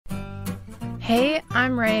Hey,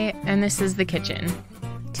 I'm Ray, and this is The Kitchen.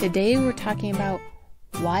 Today we're talking about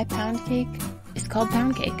why pound cake is called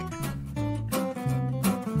pound cake.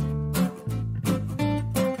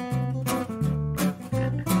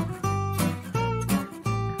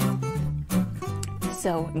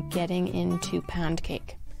 So, getting into pound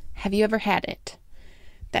cake. Have you ever had it?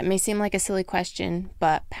 That may seem like a silly question,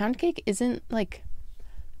 but pound cake isn't like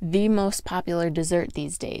the most popular dessert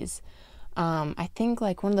these days. I think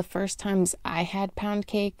like one of the first times I had pound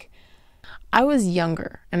cake, I was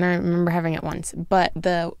younger and I remember having it once, but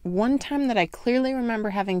the one time that I clearly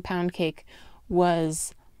remember having pound cake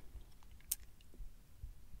was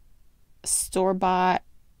store-bought,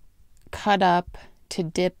 cut up to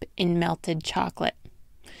dip in melted chocolate.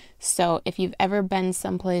 So if you've ever been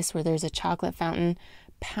someplace where there's a chocolate fountain,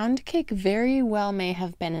 pound cake very well may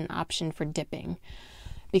have been an option for dipping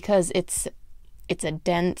because it's a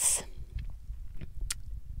dense,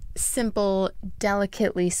 simple,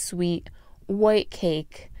 delicately sweet white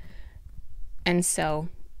cake, and so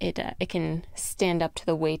it can stand up to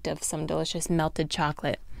the weight of some delicious melted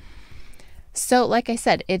chocolate. So like I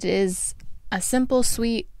said, it is a simple,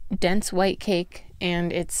 sweet, dense white cake,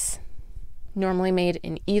 and it's normally made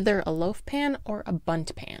in either a loaf pan or a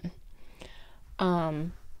bundt pan.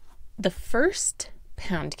 The first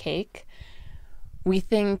pound cake we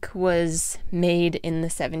think was made in the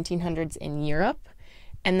 1700s in Europe.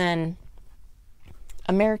 And then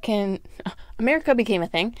America became a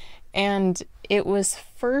thing, and it was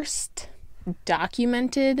first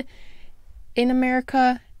documented in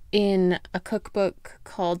America in a cookbook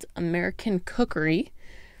called American Cookery.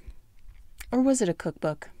 Or was it a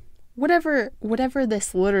cookbook? Whatever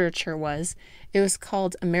this literature was, it was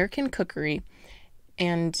called American Cookery,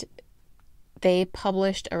 and they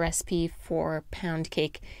published a recipe for pound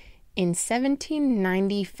cake in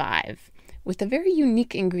 1795. With a very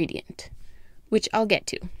unique ingredient, which I'll get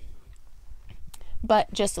to.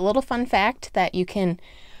 But just a little fun fact that you can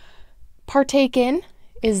partake in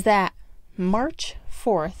is that March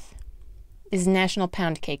 4th is National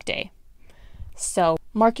Pound Cake Day. So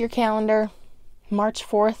mark your calendar, March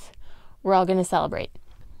 4th, we're all going to celebrate.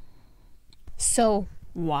 So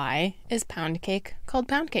why is pound cake called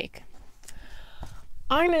pound cake?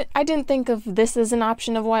 I didn't think of this as an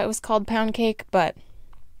option of why it was called pound cake, but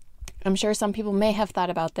I'm sure some people may have thought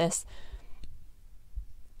about this,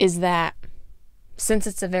 is that since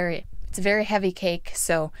it's a very heavy cake,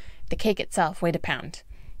 so the cake itself weighed a pound,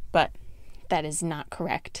 but that is not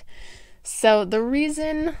correct. So the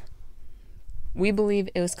reason we believe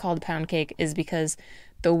it was called pound cake is because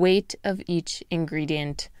the weight of each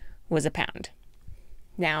ingredient was a pound.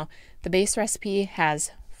 Now, the base recipe has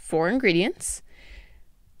 4 ingredients: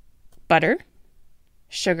 butter,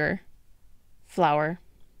 sugar, flour,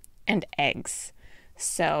 and eggs.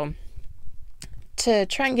 So to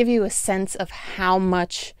try and give you a sense of how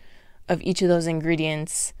much of each of those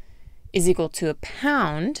ingredients is equal to a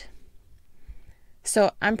pound,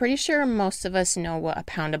 so I'm pretty sure most of us know what a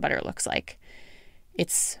pound of butter looks like.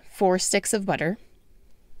 It's 4 sticks of butter.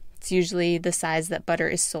 It's usually the size that butter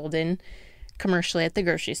is sold in commercially at the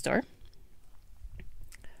grocery store.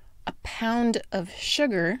 A pound of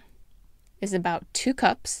sugar is about 2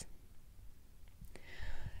 cups.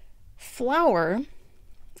 Flour,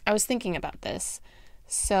 I was thinking about this.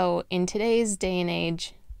 So in today's day and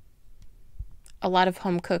age, a lot of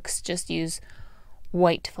home cooks just use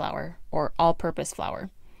white flour or all-purpose flour.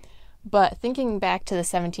 But thinking back to the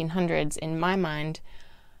 1700s, in my mind,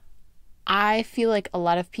 I feel like a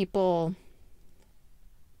lot of people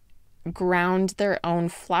ground their own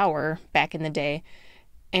flour back in the day,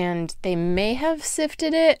 and they may have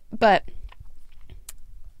sifted it, but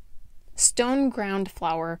stone ground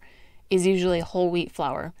flour is usually whole wheat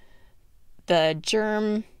flour. The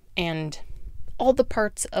germ and all the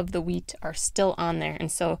parts of the wheat are still on there,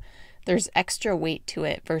 and so there's extra weight to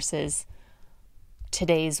it versus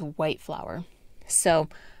today's white flour. So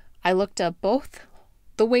I looked up both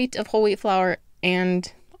the weight of whole wheat flour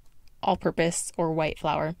and all-purpose or white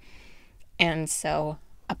flour, and so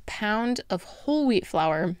a pound of whole wheat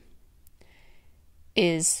flour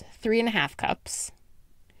is 3.5 cups.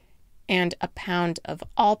 And a pound of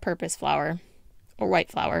all-purpose flour, or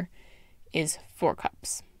white flour, is 4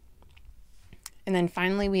 cups. And then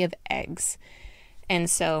finally we have eggs. And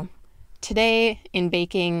so today in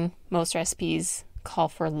baking, most recipes call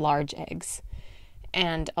for large eggs.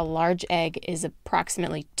 And a large egg is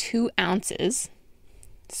approximately 2 ounces.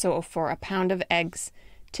 So for a pound of eggs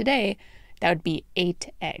today, that would be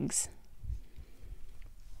 8 eggs.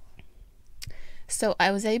 So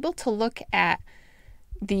I was able to look at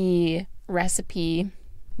the recipe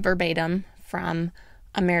verbatim from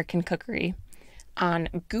American Cookery, on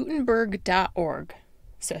Gutenberg.org.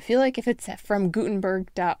 So I feel like if it's from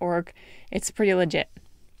Gutenberg.org, it's pretty legit.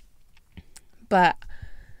 But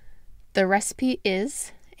the recipe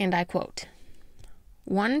is, and I quote,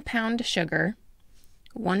 1 pound sugar,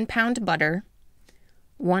 1 pound butter,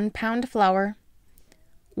 1 pound flour,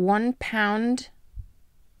 1 pound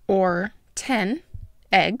or 10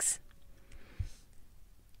 eggs,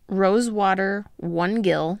 rose water 1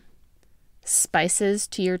 gill, spices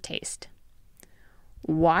to your taste.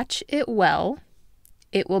 Watch it well.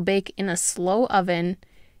 It will bake in a slow oven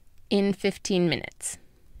in 15 minutes.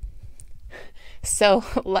 So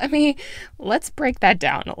let's break that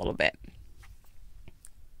down a little bit.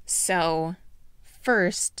 So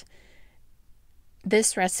first,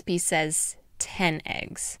 this recipe says 10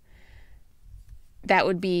 eggs. That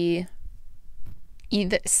would be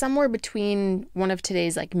either somewhere between one of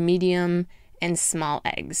today's like medium and small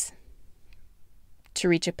eggs to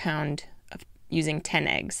reach a pound of using 10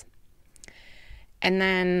 eggs. And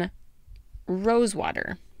then rose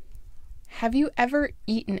water. Have you ever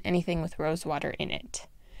eaten anything with rose water in it?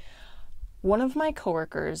 One of my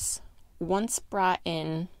coworkers once brought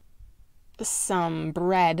in some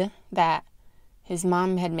bread that his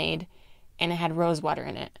mom had made, and it had rose water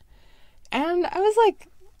in it. And I was like,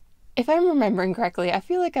 if I'm remembering correctly, I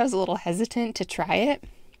feel like I was a little hesitant to try it,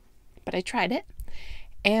 but I tried it,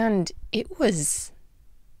 and it was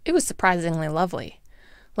surprisingly lovely.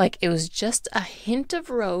 Like, it was just a hint of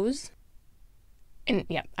rose, and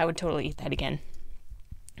yeah, I would totally eat that again.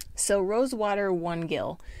 So rose water 1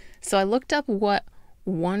 gill. So I looked up what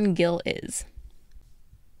 1 gill is.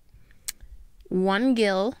 1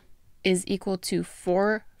 gill is equal to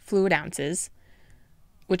 4 fluid ounces,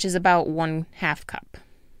 which is about 1/2 cup.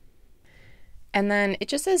 And then it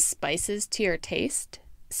just says spices to your taste.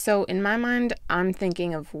 So in my mind, I'm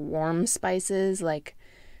thinking of warm spices like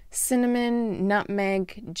cinnamon,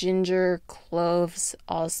 nutmeg, ginger, cloves,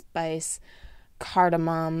 allspice,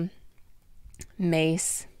 cardamom,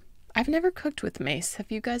 mace. I've never cooked with mace.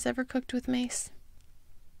 Have you guys ever cooked with mace?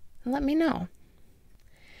 Let me know.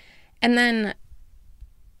 And then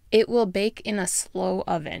it will bake in a slow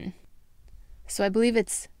oven. So I believe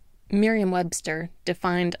it's Merriam-Webster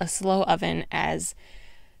defined a slow oven as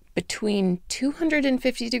between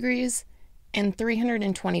 250 degrees and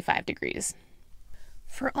 325 degrees.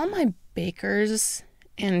 For all my bakers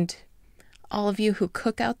and all of you who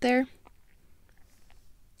cook out there,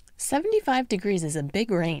 75 degrees is a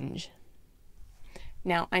big range.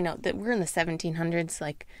 Now, I know that we're in the 1700s,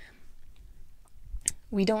 like,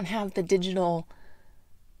 we don't have the digital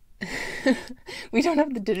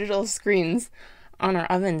screens on our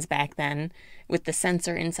ovens back then with the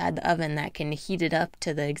sensor inside the oven that can heat it up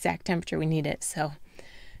to the exact temperature we need it. So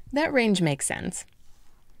that range makes sense.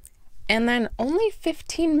 And then only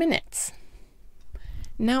 15 minutes.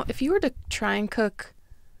 Now, if you were to try and cook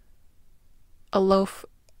a loaf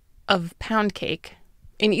of pound cake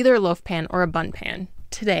in either a loaf pan or a bun pan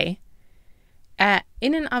today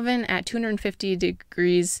in an oven at 250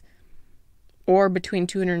 degrees or between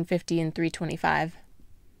 250 and 325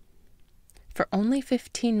 for only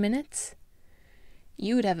 15 minutes,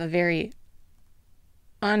 you would have a very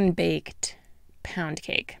unbaked pound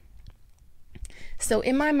cake. So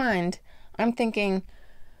in my mind, I'm thinking,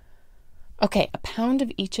 okay, a pound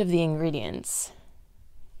of each of the ingredients.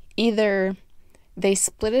 Either they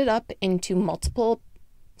split it up into multiple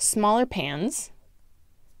smaller pans,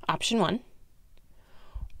 option 1,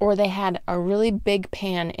 or they had a really big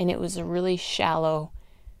pan and it was a really shallow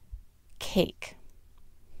cake,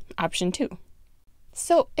 option 2.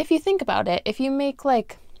 So if you think about it, if you make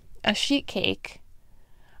like a sheet cake,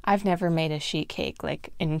 I've never made a sheet cake,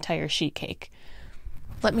 like an entire sheet cake.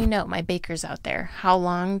 Let me know, my bakers out there, how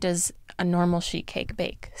long does a normal sheet cake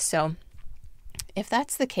bake? So if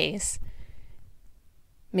that's the case,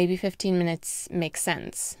 maybe 15 minutes makes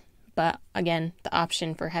sense. But again, the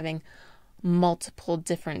option for having multiple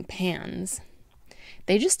different pans,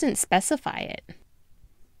 they just didn't specify it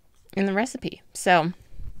in the recipe. So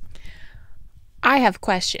I have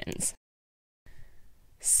questions.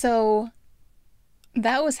 So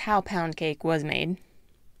that was how pound cake was made.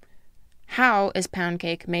 How is pound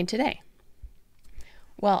cake made today?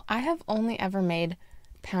 Well, I have only ever made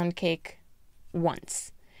pound cake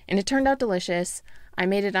once, and it turned out delicious. I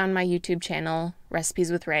made it on my YouTube channel,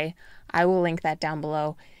 Recipes with Ray. I will link that down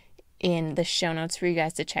below in the show notes for you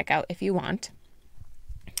guys to check out if you want.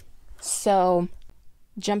 So,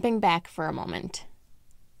 jumping back for a moment,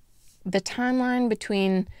 the timeline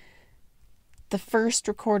between the first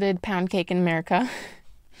recorded pound cake in America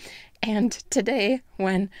and today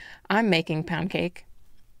when I'm making pound cake.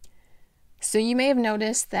 So you may have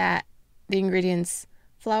noticed that the ingredients: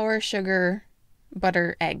 flour, sugar,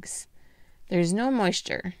 butter, eggs. There's no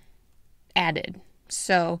moisture added.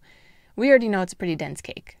 So we already know it's a pretty dense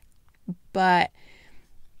cake. But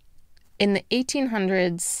in the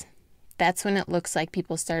 1800s, that's when it looks like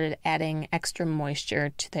people started adding extra moisture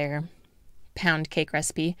to their pound cake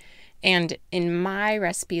recipe. And in my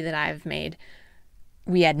recipe that I've made,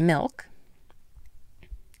 we add milk.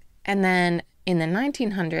 And then in the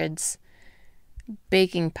 1900s,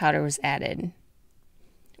 baking powder was added,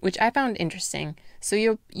 which I found interesting.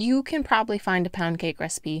 So you can probably find a pound cake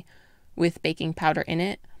recipe with baking powder in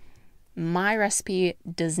it. My recipe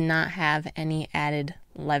does not have any added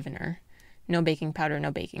leavener. No baking powder,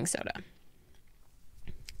 no baking soda.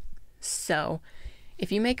 So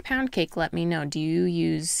if you make pound cake, let me know. Do you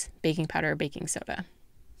use baking powder or baking soda?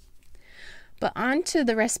 But on to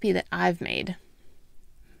the recipe that I've made.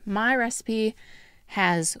 My recipe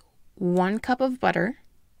has 1 cup of butter,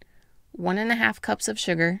 1.5 cups of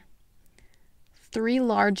sugar, 3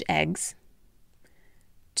 large eggs,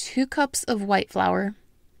 2 cups of white flour,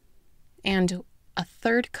 and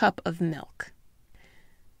 1/3 cup of milk.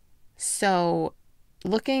 So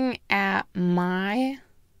looking at my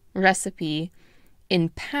recipe in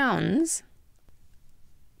pounds,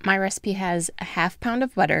 my recipe has 1/2 pound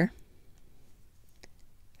of butter,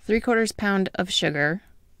 3/4 pound of sugar,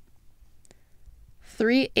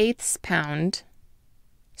 3/8 pound,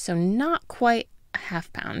 so not quite a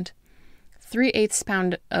 1/2 pound, 3/8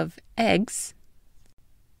 pound of eggs,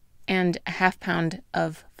 and 1/2 pound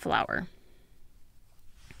of flour.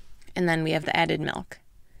 And then we have the added milk.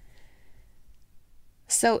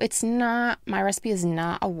 So my recipe is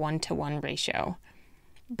not a 1-to-1 ratio,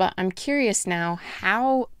 but I'm curious now,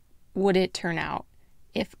 how would it turn out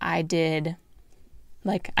if I did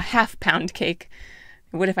like a 1/2 pound cake?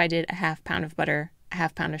 What if I did a 1/2 pound of butter, a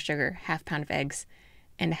 1/2 pound of sugar, 1/2 pound of eggs,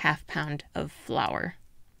 and a 1/2 pound of flour?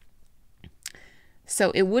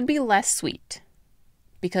 So it would be less sweet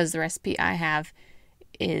because the recipe I have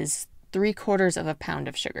is 3/4 pound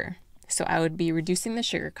of sugar. So I would be reducing the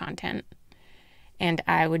sugar content, and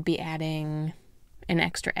I would be adding an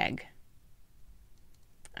extra egg.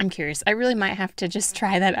 I'm curious. I really might have to just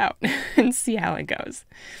try that out and see how it goes.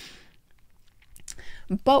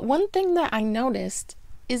 But one thing that I noticed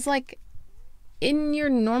is, like, in your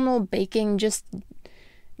normal baking, just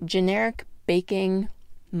generic baking,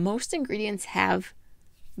 most ingredients have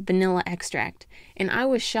vanilla extract. And I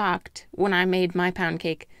was shocked when I made my pound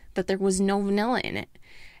cake that there was no vanilla in it.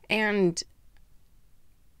 And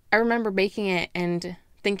I remember baking it and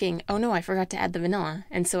thinking, oh no, I forgot to add the vanilla.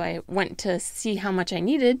 And so I went to see how much I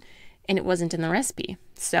needed, and it wasn't in the recipe.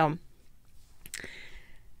 So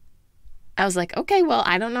I was like, okay, well,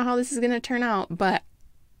 I don't know how this is going to turn out, but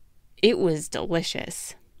it was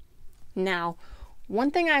delicious. Now,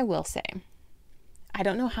 one thing I will say, I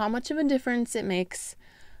don't know how much of a difference it makes.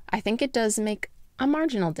 I think it does make a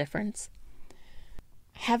marginal difference.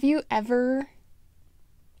 Have you ever,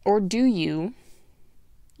 or do you,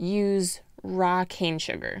 use raw cane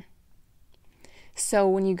sugar? So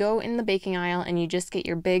when you go in the baking aisle and you just get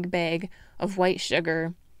your big bag of white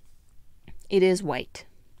sugar, it is white.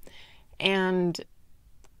 And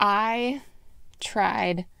the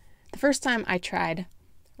first time I tried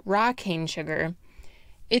raw cane sugar,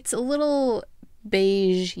 it's a little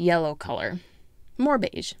beige yellow color, more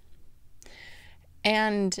beige.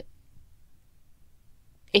 And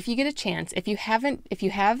if you get a chance, if you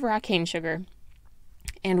have raw cane sugar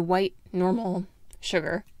and white normal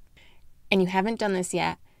sugar, and you haven't done this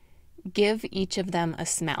yet, give each of them a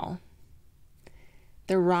smell.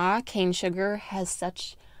 The raw cane sugar has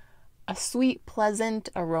such a sweet, pleasant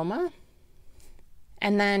aroma,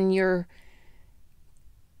 and then your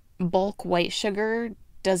bulk white sugar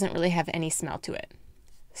doesn't really have any smell to it.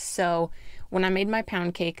 So when I made my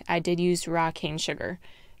pound cake, I did use raw cane sugar.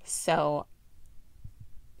 So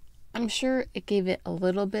I'm sure it gave it a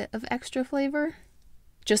little bit of extra flavor,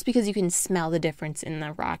 just because you can smell the difference in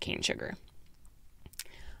the raw cane sugar.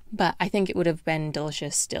 But I think it would have been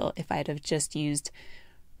delicious still if I'd have just used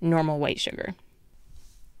normal white sugar.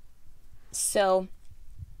 So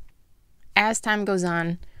as time goes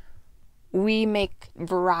on, we make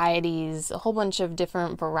varieties, a whole bunch of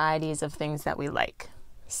different varieties of things that we like.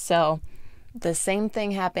 So the same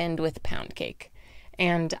thing happened with pound cake.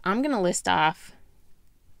 And I'm going to list off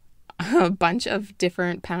a bunch of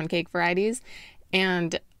different pound cake varieties,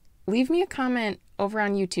 and leave me a comment over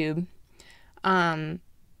on YouTube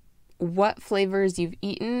what flavors you've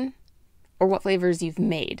eaten or what flavors you've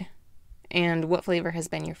made and what flavor has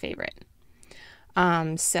been your favorite.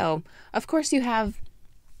 So of course you have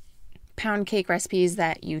pound cake recipes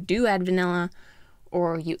that you do add vanilla,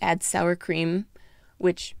 or you add sour cream,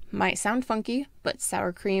 which might sound funky, but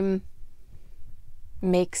sour cream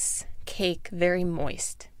makes cake very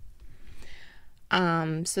moist.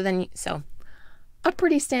 So a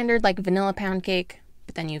pretty standard like vanilla pound cake,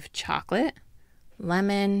 but then you have chocolate,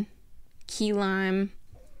 lemon, key lime,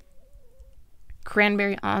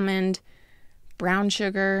 cranberry almond, brown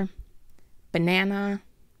sugar, banana.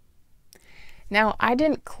 Now, I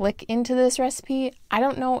didn't click into this recipe. I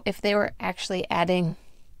don't know if they were actually adding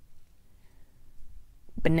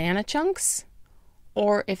banana chunks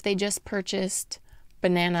or if they just purchased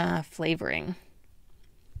banana flavoring.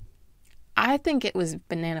 I think it was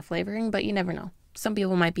banana flavoring, but you never know. Some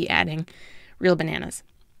people might be adding real bananas.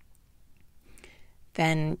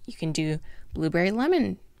 Then you can do blueberry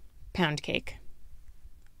lemon pound cake,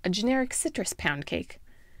 a generic citrus pound cake,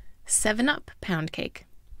 7-Up pound cake,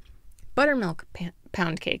 buttermilk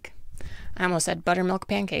pound cake. I almost said buttermilk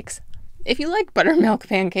pancakes. If you like buttermilk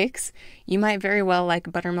pancakes, you might very well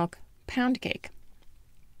like buttermilk pound cake.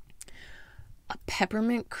 A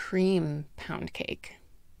peppermint cream pound cake.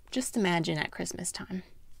 Just imagine at Christmas time.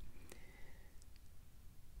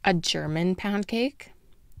 A German pound cake.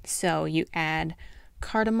 So you add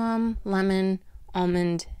cardamom, lemon,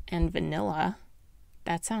 almond, and vanilla.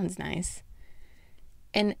 That sounds nice.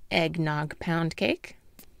 An eggnog pound cake.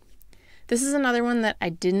 This is another one that I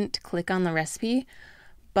didn't click on the recipe,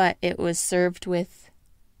 but it was served with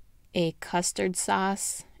a custard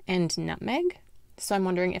sauce and nutmeg. So I'm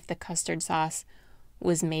wondering if the custard sauce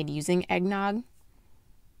was made using eggnog,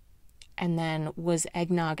 and then was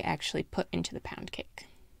eggnog actually put into the pound cake?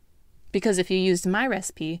 Because if you used my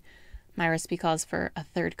recipe calls for a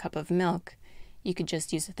 1/3 cup of milk. You could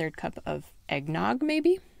just use a 1/3 cup of eggnog,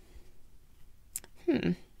 maybe?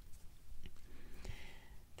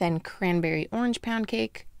 Then cranberry orange pound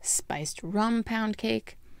cake, spiced rum pound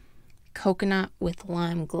cake, coconut with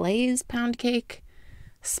lime glaze pound cake,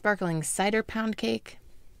 sparkling cider pound cake,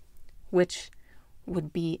 which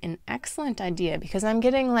would be an excellent idea because I'm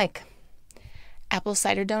getting like apple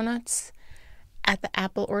cider donuts at the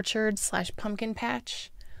apple orchard / pumpkin patch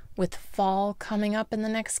with fall coming up in the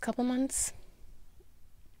next couple months.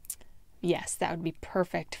 Yes, that would be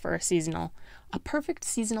perfect for a perfect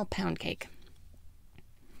seasonal pound cake.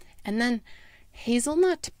 And then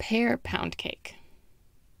hazelnut pear pound cake.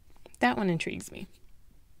 That one intrigues me.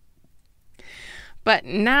 But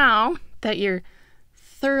now that you're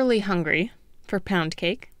thoroughly hungry for pound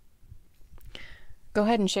cake, go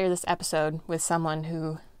ahead and share this episode with someone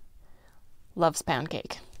who loves pound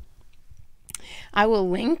cake. I will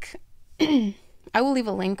leave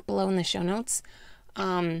a link below in the show notes.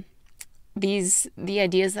 The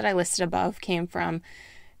ideas that I listed above came from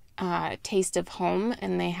Taste of Home,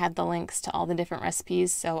 and they had the links to all the different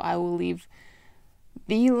recipes, so I will leave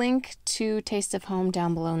the link to Taste of Home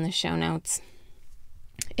down below in the show notes.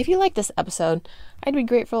 If you like this episode, I'd be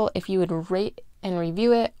grateful if you would rate and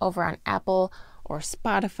review it over on Apple or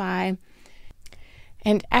Spotify.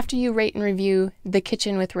 And after you rate and review The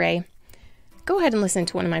Kitchen with Ray, go ahead and listen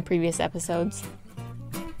to one of my previous episodes.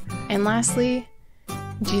 And lastly,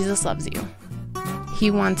 Jesus loves you.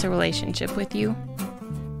 He wants a relationship with you,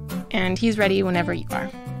 and he's ready whenever you are.